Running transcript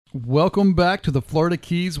Welcome back to the Florida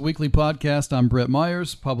Keys Weekly Podcast. I'm Britt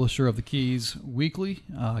Myers, publisher of the Keys Weekly,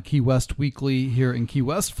 Key West Weekly here in Key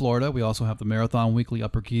West, Florida. We also have the Marathon Weekly,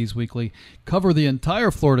 Upper Keys Weekly, cover the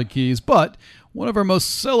entire Florida Keys. But one of our most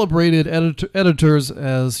celebrated editors,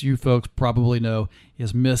 as you folks probably know,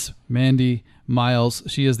 is Miss Mandy Miles.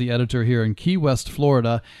 She is the editor here in Key West,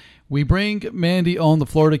 Florida. We bring Mandy on the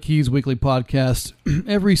Florida Keys Weekly Podcast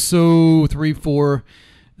every 3-4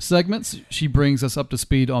 segments. She brings us up to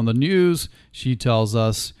speed on the news. She tells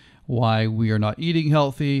us why we are not eating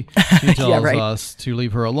healthy. She tells us to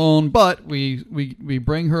leave her alone, but we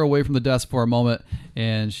bring her away from the desk for a moment,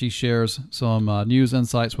 and she shares some news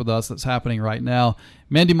insights with us that's happening right now.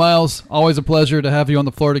 Mandy Miles, always a pleasure to have you on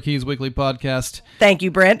the Florida Keys Weekly Podcast. Thank you,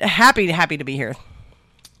 Britt. Happy to be here.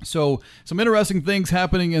 So, some interesting things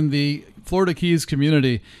happening in the Florida Keys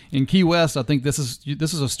community. In Key West, I think this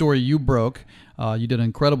is a story you broke. You did an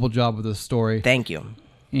incredible job with this story. Thank you.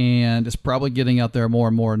 And it's probably getting out there more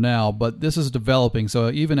and more now, but this is developing. So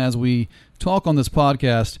even as we talk on this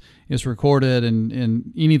podcast, it's recorded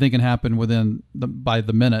and anything can happen by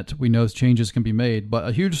the minute. We know changes can be made. But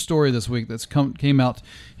a huge story this week that's came out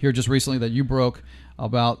here just recently that you broke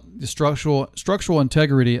about the structural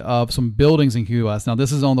integrity of some buildings in Key West. Now,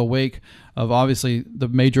 this is on the wake of obviously the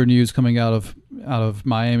major news coming out of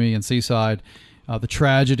Miami and Seaside, the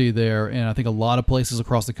tragedy there, and I think a lot of places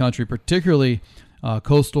across the country, particularly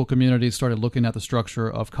coastal communities, started looking at the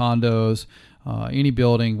structure of condos, any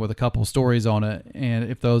building with a couple stories on it, and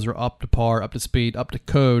if those are up to par, up to speed, up to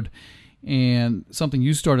code. And something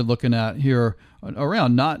you started looking at here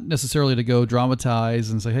around, not necessarily to go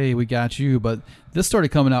dramatize and say, hey, we got you, but this started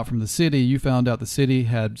coming out from the city. You found out the city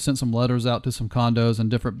had sent some letters out to some condos and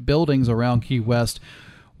different buildings around Key West.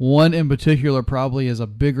 One in particular probably is a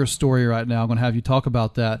bigger story right now. I'm going to have you talk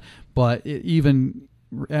about that, but it, even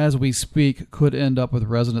as we speak, could end up with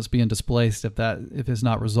residents being displaced if it's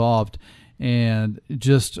not resolved. And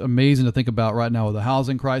just amazing to think about right now with the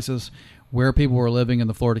housing crisis, where people are living in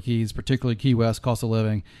the Florida Keys, particularly Key West, cost of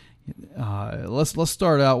living. Let's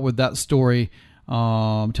start out with that story.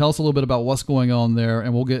 Tell us a little bit about what's going on there,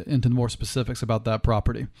 and we'll get into more specifics about that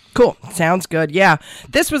property. Cool. Sounds good. Yeah.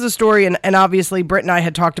 This was a story, and obviously Britt and I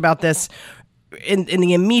had talked about this in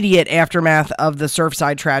the immediate aftermath of the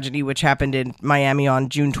Surfside tragedy, which happened in Miami on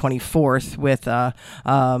June 24th with,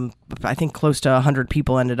 I think close to 100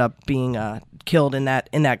 people ended up being killed in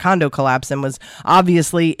that condo collapse, and was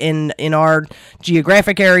obviously in our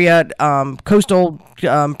geographic area, coastal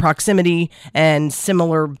proximity, and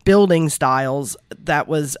similar building styles. That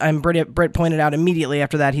was, and Britt pointed out immediately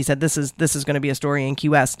after that, he said, this is going to be a story in Key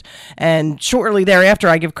West. And shortly thereafter,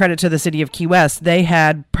 I give credit to the city of Key West. They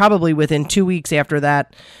had probably within 2 weeks after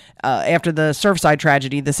that, after the Surfside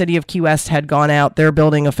tragedy, the city of Key West had gone out, their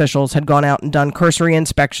building officials had gone out and done cursory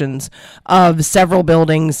inspections of several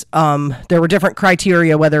buildings. There were different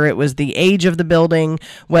criteria, whether it was the age of the building,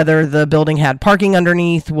 whether the building had parking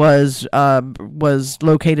underneath, was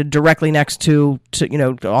located directly next to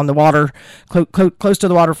on the water, close to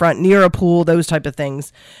the waterfront, near a pool, those type of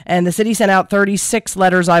things. And the city sent out 36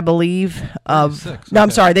 letters, I believe.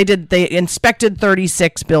 I'm sorry, they inspected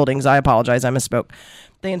 36 buildings. I apologize, I misspoke.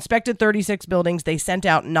 They inspected 36 buildings. They sent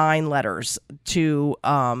out 9 letters to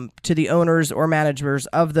the owners or managers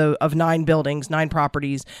of 9 buildings, 9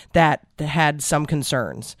 properties that had some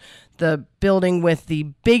concerns. The building with the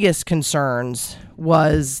biggest concerns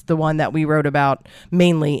was the one that we wrote about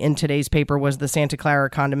mainly in today's paper, was the Santa Clara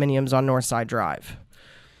condominiums on Northside Drive.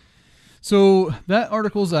 So that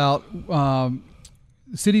article's out.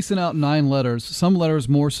 The city sent out 9 letters, some letters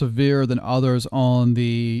more severe than others on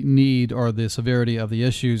the need or the severity of the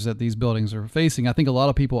issues that these buildings are facing. I think a lot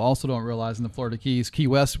of people also don't realize in the Florida Keys, Key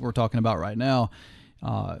West we're talking about right now,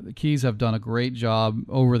 the Keys have done a great job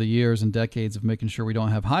over the years and decades of making sure we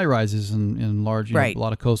don't have high rises in large, a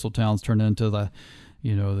lot of coastal towns turn into the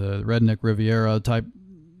redneck Riviera type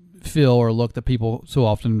feel or look that people so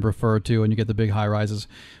often refer to, and you get the big high rises.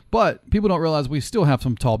 But people don't realize we still have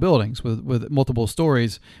some tall buildings with multiple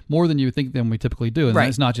stories, more than you think than we typically do. And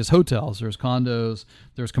it's not just hotels. There's condos,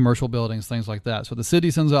 there's commercial buildings, things like that. So the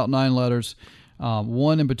city sends out 9 letters,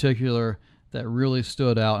 one in particular that really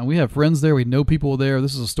stood out. And we have friends there. We know people there.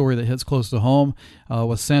 This is a story that hits close to home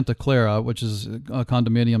with Santa Clara, which is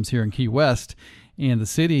condominiums here in Key West. And the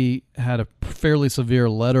city had a fairly severe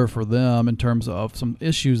letter for them in terms of some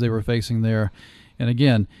issues they were facing there. And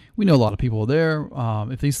again, we know a lot of people there.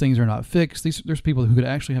 If these things are not fixed, there's people who could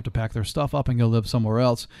actually have to pack their stuff up and go live somewhere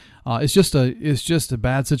else. It's just a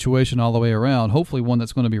bad situation all the way around. Hopefully, one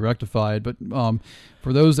that's going to be rectified. But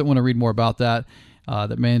for those that want to read more about that,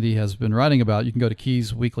 that Mandy has been writing about, you can go to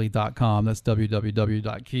keysweekly.com. That's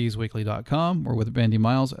www.keysweekly.com. We're with Mandy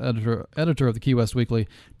Miles, editor of the Key West Weekly.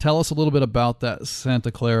 Tell us a little bit about that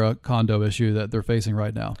Santa Clara condo issue that they're facing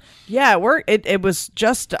right now. Yeah, it was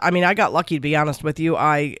just, I mean, I got lucky, to be honest with you.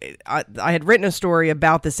 I had written a story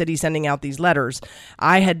about the city sending out these letters.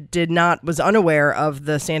 Was unaware of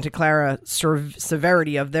the Santa Clara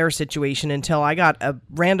severity of their situation until I got a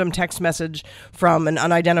random text message from an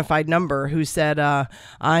unidentified number who said,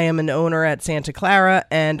 I am an owner at Santa Clara,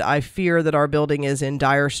 and I fear that our building is in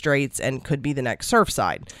dire straits and could be the next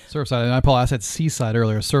Surfside. Surfside, and I said Seaside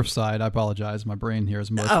earlier. Surfside, I apologize. My brain here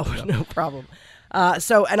is mush. Oh, no problem.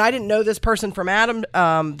 And I didn't know this person from Adam.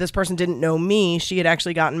 This person didn't know me. She had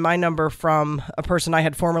actually gotten my number from a person I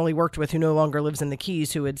had formerly worked with who no longer lives in the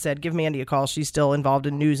Keys, who had said, give Mandy a call. She's still involved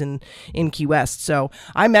in news in Key West. So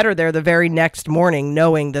I met her there the very next morning,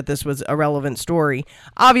 knowing that this was a relevant story.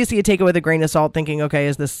 Obviously, you take it with a grain of salt, thinking, okay,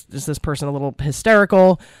 is this person a little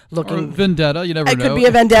hysterical? Or vendetta, you never know. It could be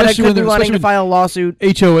a vendetta, could be wanting to file a lawsuit.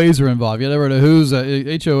 HOAs are involved. You never know who's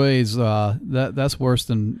HOAs. That's worse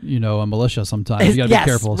than, a militia sometimes. You got to be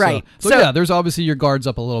careful. Right. So yeah, there's obviously your guards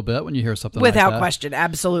up a little bit when you hear something like that. Without question,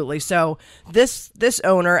 absolutely. So this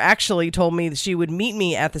owner actually told me that she would meet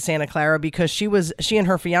me at the Santa Clara because she and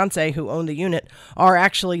her fiance, who owned the unit, are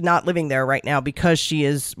actually not living there right now because she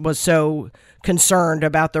was so concerned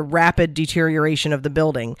about the rapid deterioration of the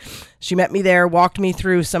building. She met me there, walked me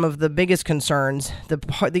through some of the biggest concerns.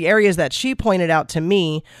 The areas that she pointed out to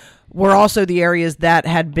me were also the areas that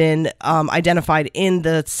had been identified in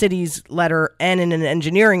the city's letter and in an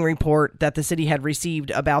engineering report that the city had received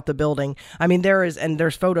about the building. I mean, there's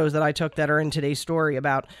photos that I took that are in today's story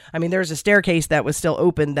about, there's a staircase that was still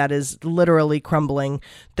open that is literally crumbling.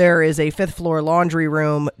 There is a 5th floor laundry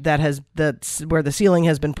room where the ceiling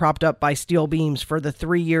has been propped up by steel beams for the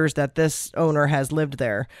 3 years that this owner has lived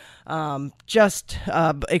there. Exposed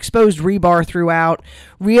rebar throughout,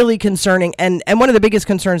 really concerning. And one of the biggest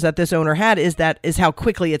concerns that this owner had is how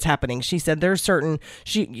quickly it's happening. She said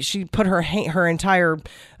she put her entire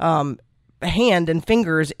hand and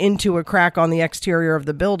fingers into a crack on the exterior of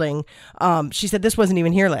the building. She said this wasn't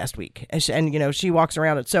even here last week, and she walks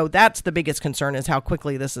around it. So that's the biggest concern, is how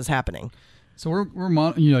quickly this is happening. So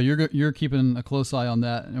you're keeping a close eye on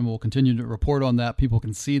that, and we'll continue to report on that. People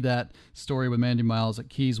can see that story with Mandy Miles at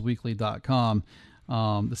keysweekly.com.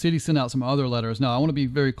 The city sent out some other letters. Now, I want to be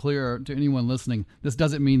very clear to anyone listening. This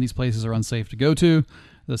doesn't mean these places are unsafe to go to.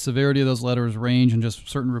 The severity of those letters range in just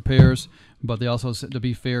certain repairs, but they also, to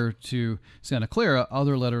be fair to Santa Clara,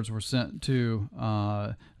 other letters were sent to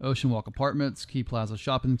Ocean Walk Apartments, Key Plaza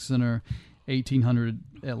Shopping Center, 1800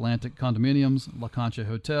 Atlantic Condominiums, La Concha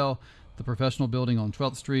Hotel, the Professional Building on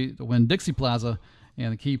 12th Street, the Winn-Dixie Plaza,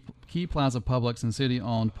 and the Key Plaza Publix and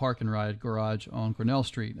city-owned Park and Ride Garage on Grinnell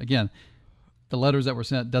Street. Again, the letters that were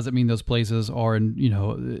sent doesn't mean those places are on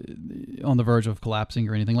the verge of collapsing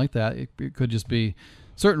or anything like that. It could just be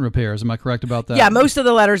certain repairs. Am I correct about that? Yeah, most of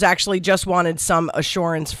the letters actually just wanted some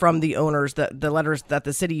assurance from the owners. The letters that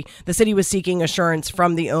the city was seeking assurance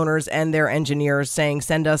from the owners and their engineers, saying,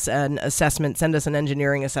 send us an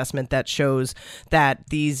engineering assessment that shows that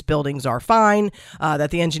these buildings are fine,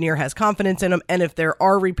 that the engineer has confidence in them, and if there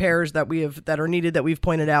are repairs that are needed, that we've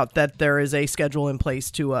pointed out, that there is a schedule in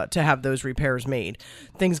place to have those repairs made.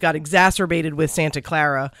 Things got exacerbated with Santa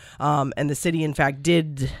Clara, and the city, in fact,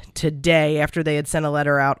 did today, after they had sent a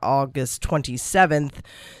letter out August 27th,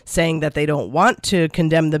 saying that they don't want to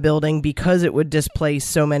condemn the building because it would displace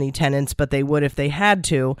so many tenants, but they would if they had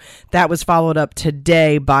to. That was followed up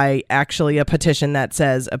today by actually a petition that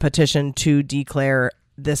says a petition to declare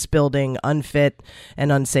this building unfit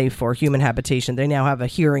and unsafe for human habitation. They now have a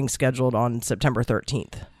hearing scheduled on September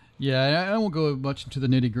 13th. Yeah, I won't go much into the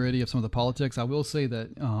nitty-gritty of some of the politics. I will say that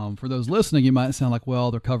for those listening, it might sound like,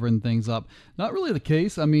 well, they're covering things up. Not really the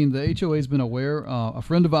case. I mean, the HOA has been aware. A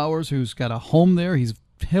friend of ours who's got a home there, he's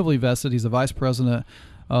heavily vested. He's the vice president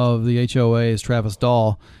of the HOA, is Travis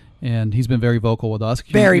Dahl, and he's been very vocal with us.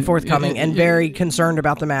 Very forthcoming and very concerned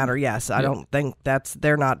about the matter, yes. I don't think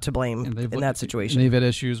they're not to blame in that situation. They've had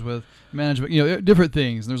issues with management, different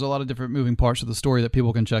things. There's a lot of different moving parts of the story that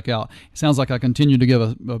people can check out. It sounds like I continue to give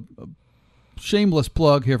a shameless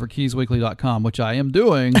plug here for keysweekly.com, which I am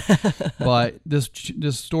doing, but this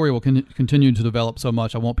story will continue to develop so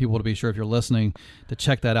much. I want people to be sure, if you're listening, to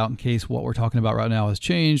check that out in case what we're talking about right now has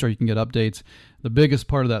changed, or you can get updates. the biggest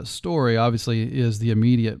part of that story, obviously, is the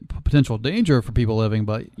immediate potential danger for people living.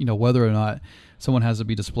 But whether or not someone has to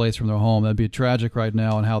be displaced from their home, that'd be tragic right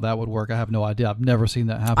now, and how that would work, I have no idea. I've never seen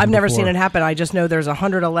that happen. I've never before. seen it happen. I just know there's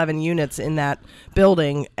 111 units in that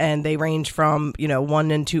building, and they range from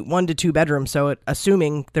 1 to 2 bedrooms. So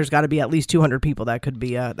assuming there's got to be at least 200 people that could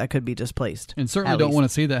be displaced. And certainly don't want to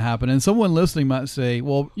see that happen. And someone listening might say,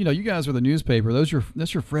 well, you guys are the newspaper. That's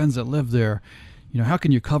your friends that live there. How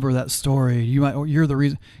can you cover that story? You're the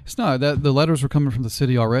reason. It's not that the letters were coming from the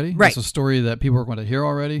city already. Right. It's a story that people are going to hear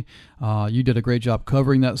already. You did a great job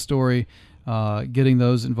covering that story, getting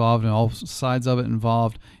those involved and all sides of it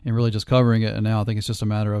involved, and really just covering it. And now I think it's just a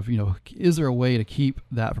matter of, is there a way to keep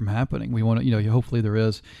that from happening? We want to, hopefully there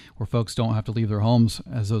is, where folks don't have to leave their homes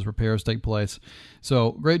as those repairs take place.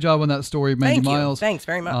 So great job on that story, Mandy Miles. Thanks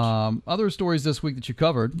very much. Other stories this week that you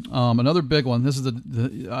covered. Another big one. This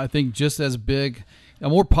is I think just as big, a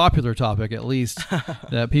more popular topic at least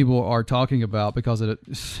that people are talking about because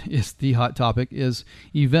it's the hot topic, is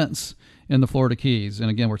events in the Florida Keys.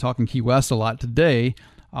 And again, we're talking Key West a lot today.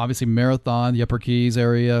 Obviously, Marathon, the Upper Keys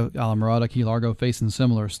area, Alamorada, Key Largo facing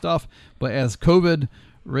similar stuff. But as COVID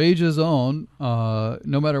rages on,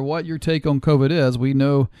 no matter what your take on COVID is, we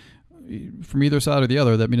know from either side or the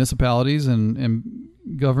other that municipalities and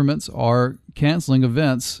governments are canceling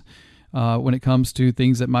events when it comes to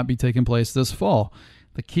things that might be taking place this fall.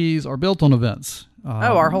 The Keys are built on events.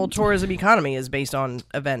 Our whole tourism economy is based on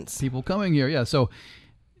events. People coming here, yeah. So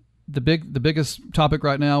the biggest topic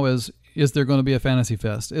right now is there going to be a fantasy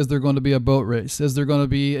fest? Is there going to be a boat race? Is there going to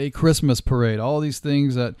be a Christmas parade? All these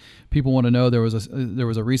things that people want to know. There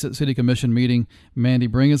was a recent city commission meeting. Mandy,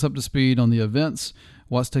 bring us up to speed on the events,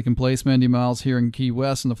 what's taking place, Mandy Miles, here in Key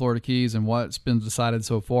West and the Florida Keys, and what's been decided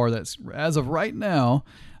so far that's, as of right now,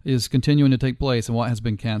 is continuing to take place, and what has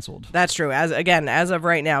been canceled. That's true. As of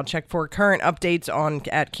right now, check for current updates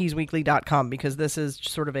at keysweekly.com, because this is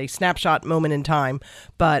sort of a snapshot moment in time.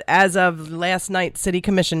 But as of last night's city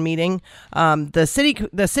commission meeting, the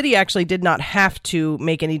city actually did not have to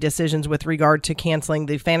make any decisions with regard to canceling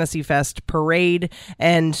the Fantasy Fest parade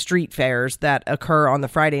and street fairs that occur on the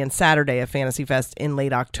Friday and Saturday of Fantasy Fest in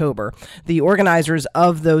late October. The organizers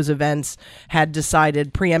of those events had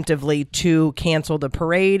decided preemptively to cancel the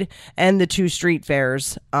parade and the 2 street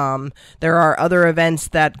fairs. There are other events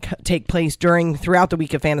that take place throughout the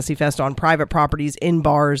week of Fantasy Fest on private properties, in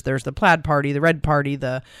bars. There's the Plaid Party, the Red Party,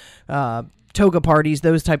 the toga parties,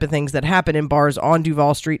 those type of things that happen in bars on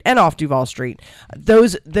Duval Street and off Duval Street.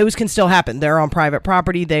 Those can still happen. They're on private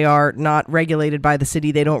property. They are not regulated by the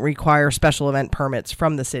city. They don't require special event permits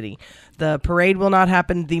from the city. The parade will not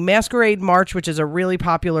happen. The Masquerade March, which is a really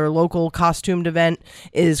popular local costumed event,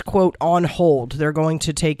 is, quote, on hold. They're going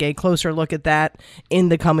to take a closer look at that in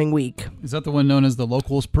the coming week. Is that the one known as the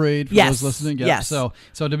Locals Parade for those listening? Yeah. Yes. So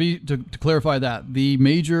to clarify that, the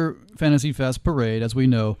major Fantasy Fest parade, as we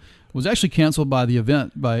know, was actually canceled by the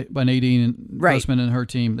event, by Nadine Grossman and her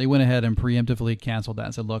team. They went ahead and preemptively canceled that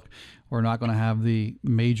and said, look, we're not going to have the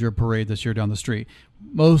major parade this year down the street.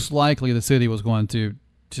 Most likely the city was going to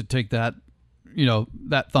take that,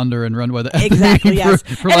 that thunder and run with it. Exactly, yes.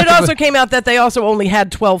 And it also came out that they also only had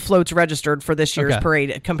 12 floats registered for this year's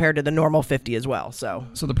parade compared to the normal 50 as well. So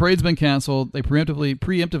the parade's been canceled. They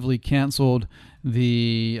preemptively canceled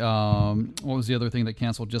the, what was the other thing that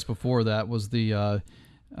canceled just before that was the,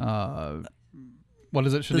 what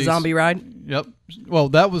is it, Shanice? The zombie ride? Yep. Well,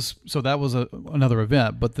 that was another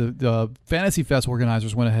event, but the Fantasy Fest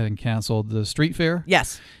organizers went ahead and canceled the street fair.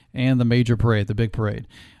 Yes. And the major parade, the big parade.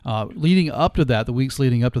 Leading up to that, the weeks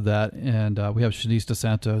leading up to that, and we have Shanice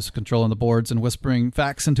DeSantos controlling the boards and whispering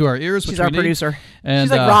facts into our ears. She's our producer. And,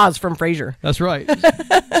 she's like Roz from Frasier. That's right.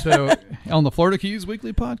 So on the Florida Keys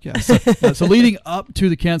Weekly podcast. So leading up to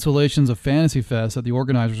the cancellations of Fantasy Fest, that the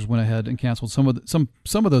organizers went ahead and canceled some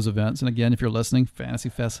of those events. And again, if you're listening, Fantasy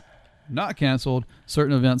Fest not canceled.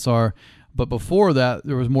 Certain events are. But before that,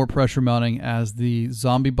 there was more pressure mounting as the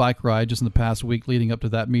zombie bike ride, just in the past week leading up to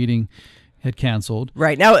that meeting, had canceled.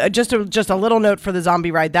 Right. Now, just a little note for the zombie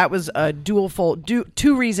ride. That was a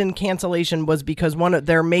two-reason cancellation, was because one of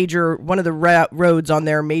the roads on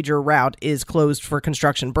their major route is closed for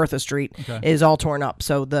construction. Bertha Street is all torn up.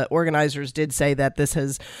 So the organizers did say that this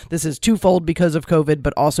is twofold because of COVID,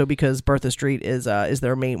 but also because Bertha Street is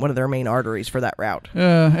one of their main arteries for that route.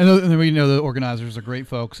 And we know the organizers are great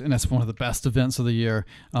folks, and that's one of the best events of the year.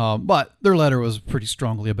 But their letter was pretty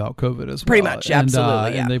strongly about COVID as well. Pretty much,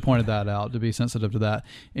 absolutely. And they pointed that out, to be sensitive to that.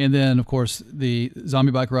 And then, of course, the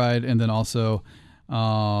zombie bike ride, and then also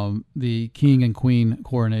the king and queen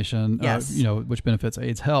coronation, Yes. which benefits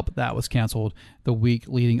AIDS Help, that was canceled the week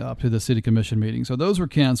leading up to the city commission meeting. So those were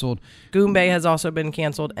canceled. Goombay has also been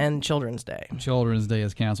canceled, and Children's Day. Children's Day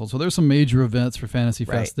is canceled. So there's some major events for Fantasy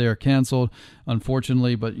Fest. Right. They're canceled,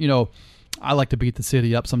 unfortunately. But, I like to beat the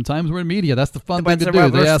city up sometimes. We're in media. That's the fun thing to do.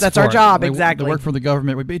 That's our job, exactly. They work for the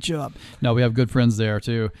government. We beat you up. No, we have good friends there,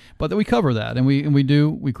 too. But we cover that, and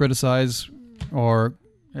we criticize or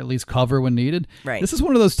at least cover when needed. Right. This is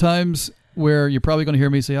one of those times where you're probably going to hear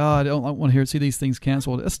me say, I don't want to see these things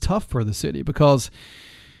canceled. It's tough for the city because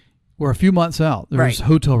we're a few months out. There's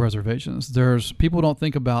hotel reservations. There's people don't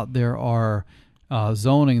think about there are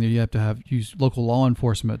zoning that you have to use local law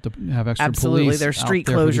enforcement to have extra Absolutely. police. There's street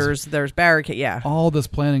out there closures. There's barricade. Yeah. All this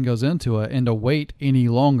planning goes into it, and to wait any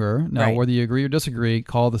longer now, whether you agree or disagree,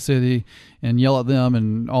 call the city and yell at them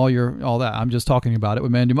and all that. I'm just talking about it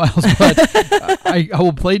with Mandy Miles, but I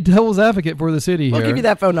will play devil's advocate for the city here. We'll give you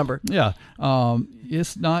that phone number. Yeah.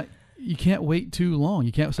 It's not. You can't wait too long.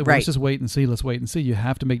 You can't say, well, let's just wait and see. Let's wait and see. You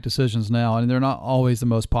have to make decisions now, and they're not always the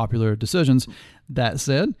most popular decisions. That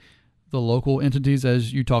said, the local entities,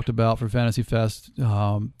 as you talked about for Fantasy Fest,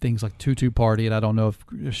 things like Tutu Party, and I don't know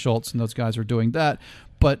if Schultz and those guys are doing that,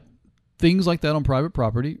 but things like that on private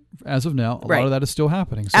property, as of now, a lot of that is still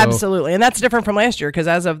happening. So, absolutely, and that's different from last year because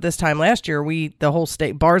as of this time last year, the whole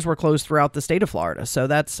state bars were closed throughout the state of Florida. So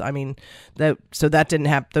that didn't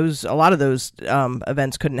happen. A lot of those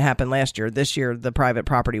events couldn't happen last year. This year, the private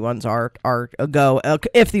property ones are a go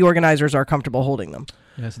if the organizers are comfortable holding them.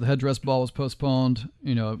 Yeah, so the headdress ball was postponed,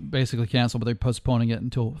 basically canceled, but they're postponing it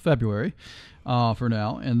until February for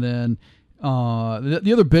now. And then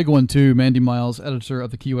the other big one, too, Mandy Miles, editor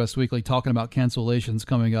of the Key West Weekly, talking about cancellations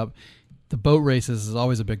coming up. The boat races is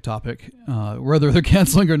always a big topic. Whether they're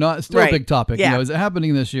canceling or not, it's still a big topic. Yeah. Is it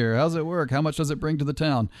happening this year? How does it work? How much does it bring to the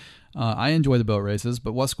town? I enjoy the boat races,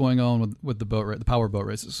 but what's going on with the power boat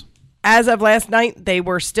races? As of last night, they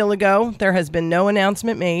were still a go. There has been no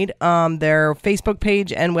announcement made. Their Facebook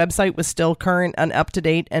page and website was still current and up to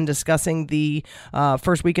date and discussing the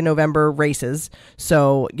first week in November races.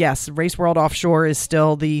 So, yes, Race World Offshore is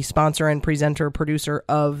still the sponsor and producer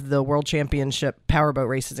of the World Championship powerboat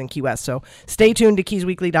races in Key West. So stay tuned to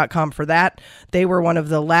keysweekly.com for that. They were one of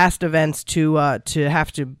the last events to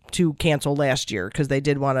have to cancel last year because they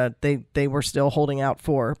did want to. They were still holding out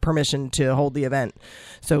for permission to hold the event.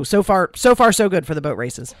 So far so good for the boat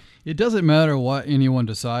races. It doesn't matter what anyone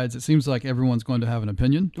decides. It seems like everyone's going to have an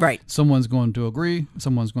opinion. Right. Someone's going to agree.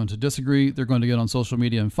 Someone's going to disagree. They're going to get on social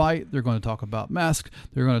media and fight. They're going to talk about masks.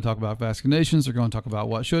 They're going to talk about vaccinations. They're going to talk about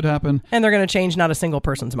what should happen. And they're going to change not a single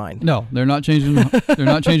person's mind. No, they're not changing. They're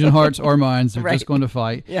not changing hearts or minds. They're Right. just going to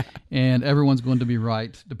fight. Yeah. And everyone's going to be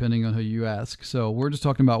right depending on who you ask. So we're just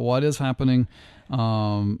talking about what is happening.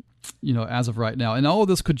 As of right now, and all of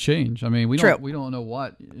this could change. I mean, we don't know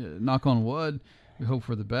what. Knock on wood. We hope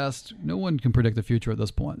for the best. No one can predict the future at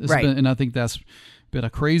this point. And I think that's been a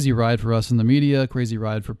crazy ride for us in the media, crazy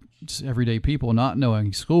ride for just everyday people, not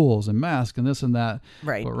knowing schools and masks and this and that.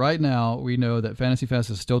 Right. But right now, we know that Fantasy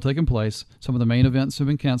Fest is still taking place. Some of the main events have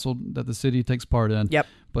been canceled that the city takes part in. Yep.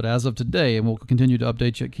 But as of today, and we'll continue to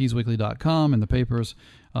update you at keysweekly.com and the papers,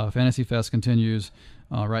 Fantasy Fest continues.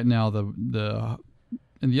 Right now,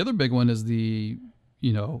 and the other big one is the,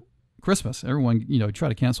 Christmas. Everyone, try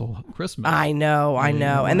to cancel Christmas. I know.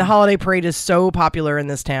 And the holiday parade is so popular in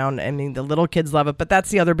this town. I mean, the little kids love it. But that's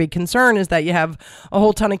the other big concern is that you have a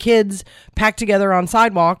whole ton of kids packed together on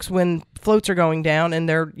sidewalks when floats are going down and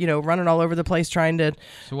they're, running all over the place trying to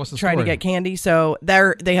get candy. So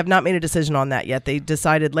they have not made a decision on that yet. They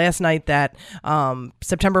decided last night that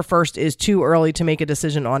September 1st is too early to make a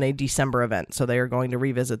decision on a December event. So they are going to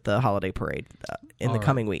revisit the holiday parade in the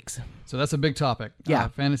coming weeks. So that's a big topic. Yeah.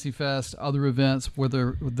 Fantasy Fest, other events,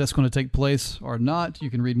 whether that's going to take place or not.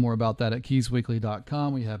 You can read more about that at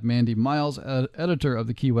keysweekly.com. We have Mandy Miles, editor of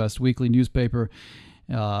the Key West Weekly newspaper,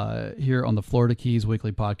 here on the Florida Keys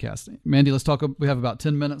Weekly podcast. Mandy, let's talk. We have about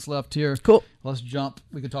 10 minutes left here. Cool. Let's jump.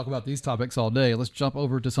 We could talk about these topics all day. Let's jump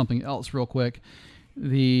over to something else real quick.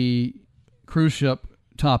 The cruise ship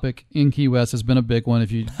topic in Key West has been a big one.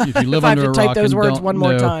 If you live under a rock, type those words one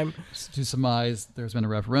more time. To surmise, there's been a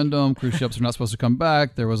referendum. Cruise ships are not supposed to come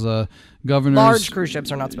back. There was a governor's... Large cruise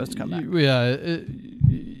ships are not supposed to come back. Yeah.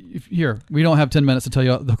 Here, we don't have 10 minutes to tell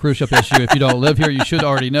you the cruise ship issue. If you don't live here, you should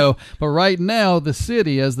already know. But right now, the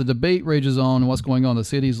city, as the debate rages on what's going on, the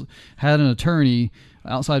city's had an attorney,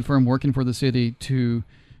 outside firm working for the city, to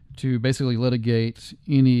to basically litigate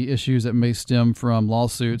any issues that may stem from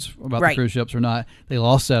lawsuits about the cruise ships or not. They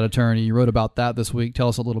lost that attorney. You wrote about that this week. Tell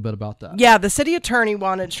us a little bit about that. Yeah, the city attorney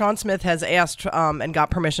Sean Smith has asked and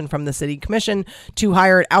got permission from the city commission to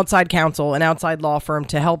hire outside counsel, an outside law firm,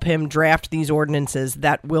 to help him draft these ordinances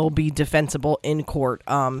that will be defensible in court.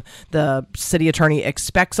 The city attorney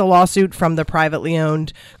expects a lawsuit from the privately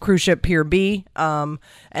owned cruise ship Pier B, and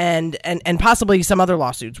possibly some other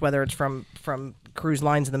lawsuits, whether it's from cruise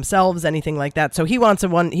lines themselves, anything like that. So he wants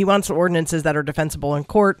ordinances that are defensible in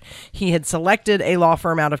court. He had selected a law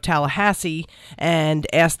firm out of Tallahassee and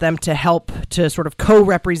asked them to help to sort of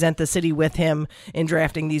co-represent the city with him in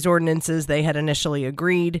drafting these ordinances. They had initially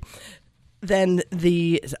agreed. Then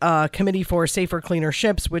the Committee for Safer, Cleaner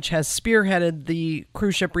Ships, which has spearheaded the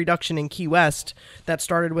cruise ship reduction in Key West, that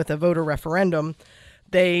started with a voter referendum.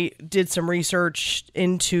 They did some research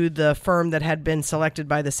into the firm that had been selected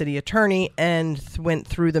by the city attorney and went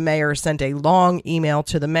through the mayor, sent a long email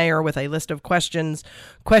to the mayor with a list of questions,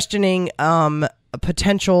 questioning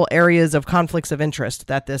potential areas of conflicts of interest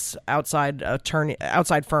that this outside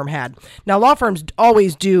firm had. Now, law firms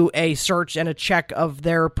always do a search and a check of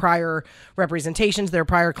their prior representations, their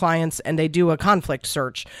prior clients, and they do a conflict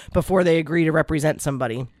search before they agree to represent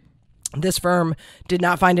somebody. This firm did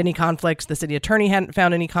not find any conflicts. The city attorney hadn't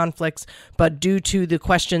found any conflicts, but due to the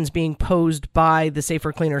questions being posed by the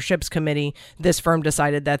Safer Cleaner Ships Committee, this firm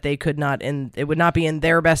decided that they could not, and it would not be in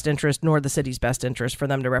their best interest nor the city's best interest for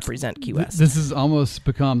them to represent Key West. This has almost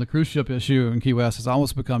become, the cruise ship issue in Key West has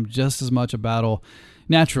almost become just as much a battle,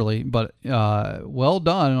 naturally, but well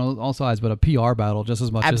done on all sides, but a PR battle just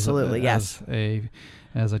as much as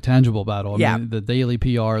a tangible battle. I mean, the daily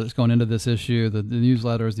PR that's going into this issue, the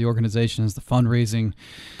newsletters, the organizations, the fundraising.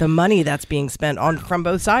 The money that's being spent from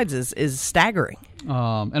both sides is staggering.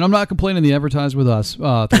 And I'm not complaining the advertise with us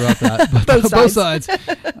throughout that. But both sides.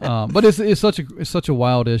 But it's such a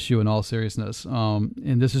wild issue in all seriousness.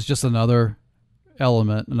 And this is just another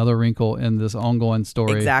element, another wrinkle in this ongoing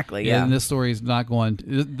story. Exactly, yeah. And this story is not going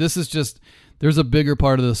to, this is just, there's a bigger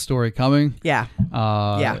part of this story coming. Yeah.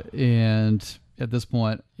 And at this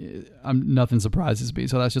point, nothing surprises me.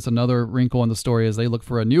 So that's just another wrinkle in the story as they look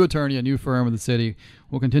for a new attorney, a new firm in the city.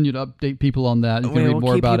 We'll continue to update people on that. You can read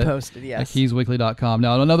more about it posted, yes. at keysweekly.com.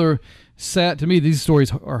 Now, another sad, to me, these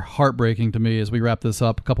stories are heartbreaking to me as we wrap this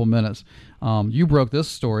up a couple minutes. You broke this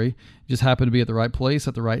story. Just happened to be at the right place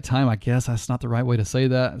at the right time. I guess that's not the right way to say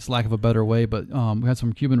that. It's lack of a better way. But we had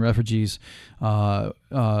some Cuban refugees come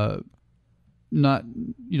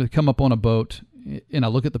up on a boat, and I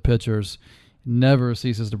look at the pictures. Never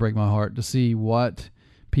ceases to break my heart to see what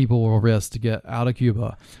people will risk to get out of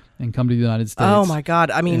Cuba and come to the United States. Oh my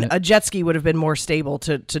God. I mean, a jet ski would have been more stable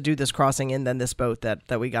to do this crossing in than this boat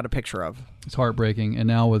that we got a picture of. It's heartbreaking. And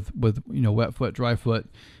now with wet foot, dry foot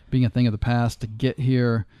being a thing of the past, to get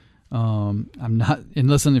here, I'm not,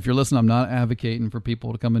 and listen, if you're listening, I'm not advocating for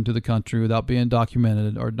people to come into the country without being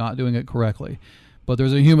documented or not doing it correctly. But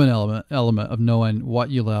there's a human element of knowing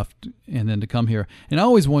what you left and then to come here. And I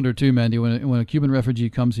always wonder too, Mandy, when a Cuban refugee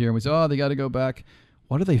comes here and we say, oh, they got to go back.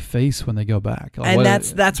 What do they face when they go back? And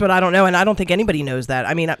that's what I don't know. And I don't think anybody knows that.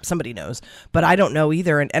 I mean, somebody knows, but I don't know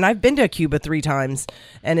either. And I've been to Cuba 3 times,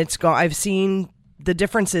 and I've seen the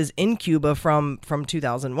differences in Cuba from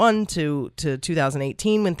 2001 to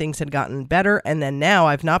 2018 when things had gotten better. And then now,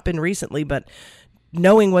 I've not been recently, but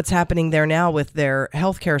knowing what's happening there now with their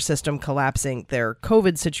healthcare system collapsing, their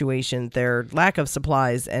COVID situation, their lack of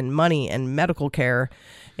supplies and money and medical care,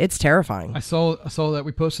 it's terrifying. I saw that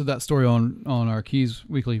we posted that story on our Keys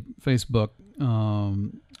Weekly Facebook,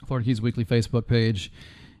 Florida Keys Weekly Facebook page.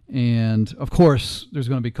 And of course, there's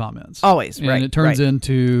going to be comments. Always, and right. It turns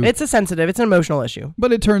into... It's it's an emotional issue.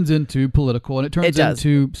 But it turns into political, and it turns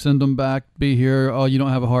into send them back, be here, oh, you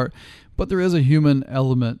don't have a heart. But there is a human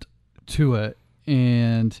element to it.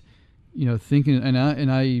 And, thinking, and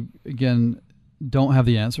I again, don't have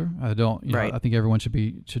the answer. I don't, I think everyone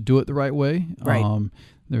should do it the right way. Right.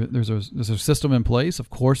 There's a system in place. Of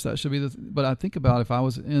course, that should be but I think about if I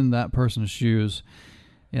was in that person's shoes,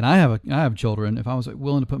 and I have children, if I was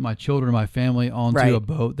willing to put my children and my family onto a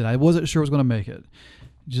boat that I wasn't sure was going to make it,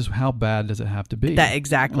 just how bad does it have to be? That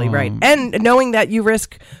exactly right. And knowing that you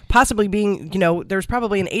risk possibly being, there's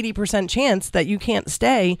probably an 80% chance that you can't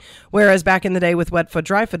stay. Whereas back in the day with wet foot,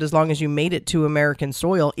 dry foot, as long as you made it to American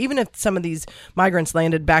soil, even if some of these migrants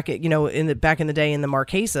landed back at, back in the day in the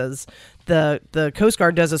Marquesas, the Coast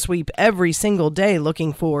Guard does a sweep every single day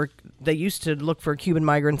they used to look for Cuban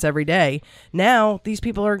migrants every day. Now these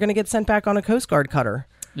people are going to get sent back on a Coast Guard cutter.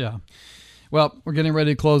 Yeah. Well, we're getting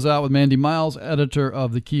ready to close out with Mandy Miles, editor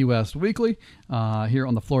of the Key West Weekly, here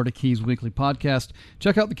on the Florida Keys Weekly podcast.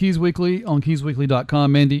 Check out the Keys Weekly on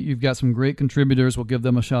keysweekly.com. Mandy, you've got some great contributors. We'll give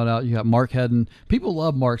them a shout out. You got Mark Hedden. People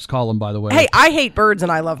love Mark's column, by the way. Hey, I hate birds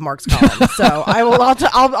and I love Mark's column. So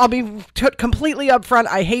I'll be completely upfront.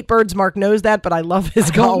 I hate birds. Mark knows that, but I love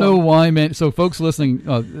his column. I don't know why, man. So folks listening,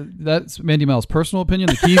 that's Mandy Miles' personal opinion.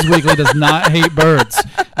 The Keys Weekly does not hate birds.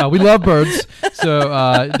 We love birds.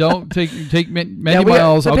 So don't take Mandy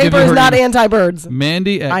Miles. The paper is not anti-birds.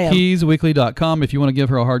 Mandy at keysweekly.com. If you want to give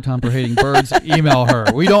her a hard time for hating birds, email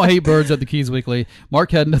her. We don't hate birds at the Keys Weekly.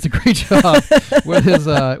 Mark Hedden does a great job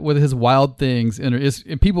with his wild things.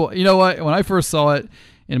 And people, you know what? When I first saw it,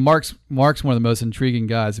 and Mark's one of the most intriguing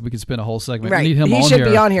guys. We could spend a whole segment. Right. We need him on here. He should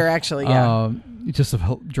be on here, actually. Yeah. Just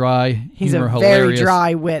a dry He's humor, a hilarious, very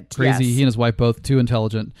dry wit. crazy. Yes. He and his wife both too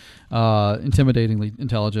intelligent, intimidatingly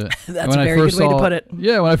intelligent. That's a very good way to put it.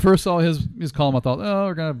 Yeah, when I first saw his column, I thought, oh,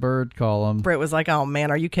 we're gonna have a bird column. Britt was like, oh man,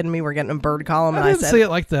 are you kidding me? We're getting a bird column. And I didn't say it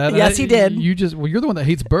like that. Yes, he did. You're the one that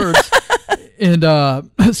hates birds, and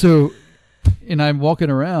so. And I'm walking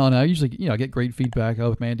around. I usually, I get great feedback.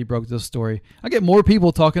 Oh, Mandy broke this story. I get more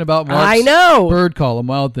people talking about Mark's bird column,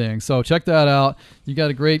 Wild Thing. So check that out. You got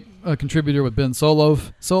a great contributor with Ben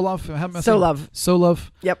Solov. Solov.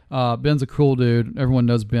 Yep. Ben's a cool dude. Everyone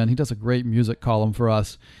knows Ben. He does a great music column for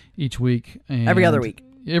us each week. And every other week.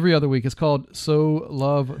 It's called So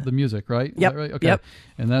Love the Music, right? Yep. Is that right? Okay. Yep.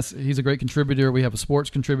 And he's a great contributor. We have a sports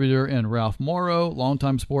contributor and Ralph Morrow,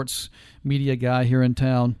 longtime sports media guy here in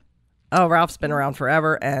town. Oh, Ralph's been around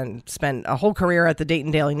forever and spent a whole career at the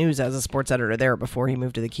Dayton Daily News as a sports editor there before he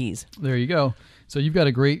moved to the Keys. There you go. So you've got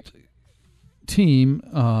a great team.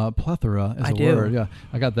 Plethora is a word. Yeah,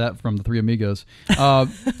 I got that from the Three Amigos.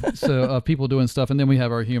 So people doing stuff. And then we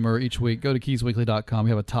have our humor each week. Go to keysweekly.com. We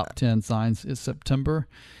have a top 10 signs. It's September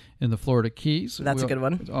in the Florida Keys. That's a good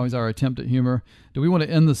one. It's always our attempt at humor. Do we want to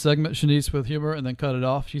end the segment, Shanice, with humor and then cut it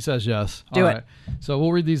off? She says yes. Do it. Right. So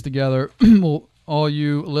we'll read these together. All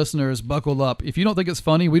you listeners, buckle up. If you don't think it's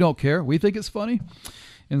funny, we don't care. We think it's funny.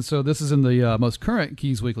 And so this is in the most current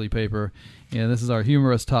Keys Weekly paper, and this is our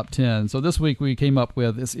humorous top 10. So this week we came up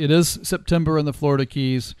with, it is September in the Florida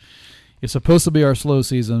Keys. It's supposed to be our slow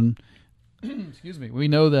season. Excuse me. We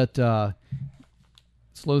know that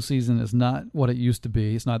slow season is not what it used to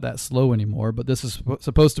be. It's not that slow anymore, but this is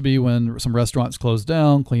supposed to be when some restaurants close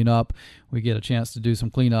down, clean up. We get a chance to do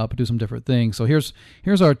some cleanup, do some different things. So here's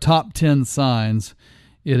our top 10 signs.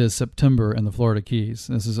 It is September in the Florida Keys.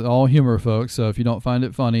 This is all humor, folks. So if you don't find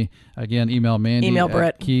it funny, again, email Mandy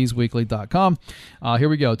Britt. keysweekly.com. Here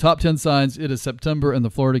we go. Top 10 signs. It is September in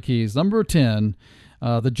the Florida Keys. Number 10.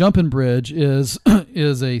 The jumping bridge is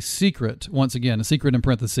a secret. Once again, a secret in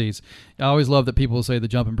parentheses. I always love that people say the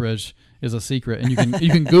jumping bridge is a secret, and you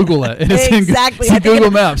can Google it. And exactly. It's in Google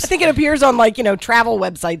Maps. I think it appears on travel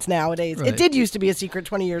websites nowadays. Right. It did used to be a secret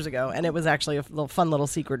 20 years ago, and it was actually a fun little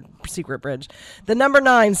secret bridge. The number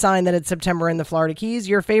 9 sign that it's September in the Florida Keys.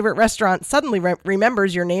 Your favorite restaurant suddenly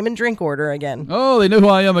remembers your name and drink order again. Oh, they know who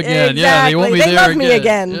I am again. Exactly. Yeah, they want me they there love me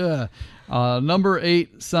again. Yeah. Number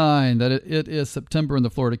 8 sign that it is September in the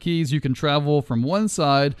Florida Keys. You can travel from one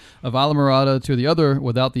side of Alamorada to the other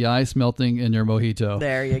without the ice melting in your mojito.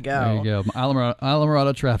 There you go. There you go.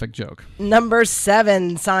 Alamorada traffic joke. Number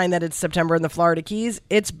 7 sign that it's September in the Florida Keys.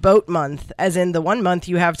 It's boat month, as in the 1 month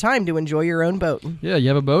you have time to enjoy your own boat. Yeah, you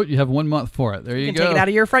have a boat, you have 1 month for it. There you go. You can take it out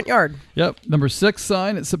of your front yard. Yep. Number 6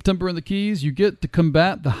 sign, it's September in the Keys. You get to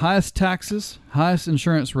combat the highest taxes, highest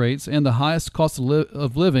insurance rates, and the highest cost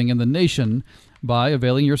of living in the nation by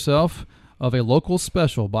availing yourself of a local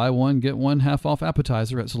special. Buy one, get one half off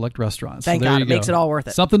appetizer at select restaurants. Thank God. It makes it all worth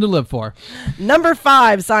it. Something to live for. Number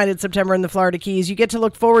 5 sign it's September in the Florida Keys. You get to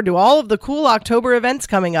look forward to all of the cool October events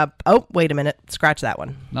coming up. Oh, wait a minute. Scratch that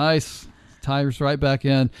one. Nice. Ties right back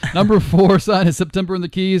in. Number 4 sign is September in the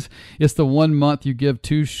Keys. It's the 1 month you give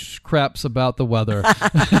 2 craps about the weather.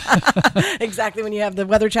 Exactly, when you have the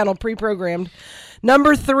Weather Channel pre-programmed.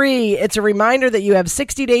 Number 3, it's a reminder that you have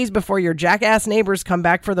 60 days before your jackass neighbors come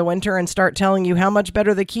back for the winter and start telling you how much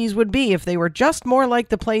better the Keys would be if they were just more like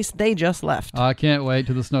the place they just left. I can't wait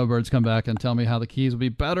till the snowbirds come back and tell me how the Keys would be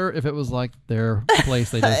better if it was like their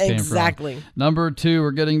place they just came from. Exactly. Number 2,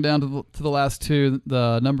 we're getting down to the last 2.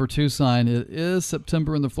 The number 2 sign, it is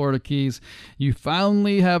September in the Florida Keys. You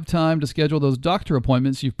finally have time to schedule those doctor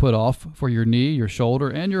appointments you've put off for your knee, your shoulder,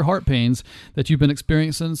 and your heart pains that you've been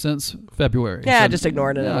experiencing since February. Yeah, just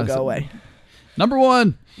ignore it and it'll go away.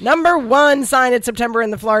 Number one sign it's September in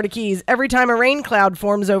the Florida Keys. Every time a rain cloud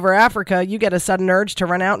forms over Africa, you get a sudden urge to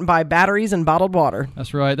run out and buy batteries and bottled water.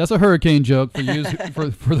 That's right. That's a hurricane joke for you,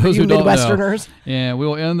 for those who don't know. Midwesterners. And we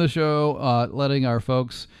will end the show letting our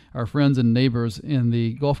folks, our friends and neighbors in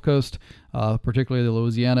the Gulf Coast, particularly the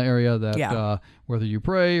Louisiana area, that whether you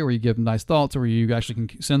pray or you give nice thoughts or you actually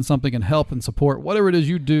can send something and help and support, whatever it is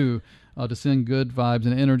you do, to send good vibes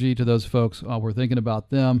and energy to those folks. We're thinking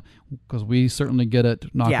about them because we certainly get it,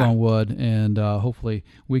 knock on wood, and hopefully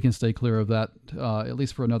we can stay clear of that at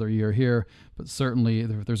least for another year here. But certainly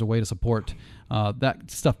if there's a way to support,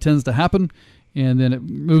 that stuff tends to happen, and then it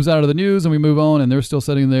moves out of the news and we move on, and they're still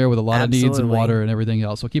sitting there with a lot of needs and water and everything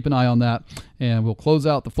else. So keep an eye on that, and we'll close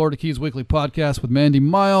out the Florida Keys Weekly Podcast with Mandy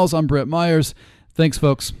Miles. I'm Britt Myers. Thanks,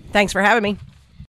 folks. Thanks for having me.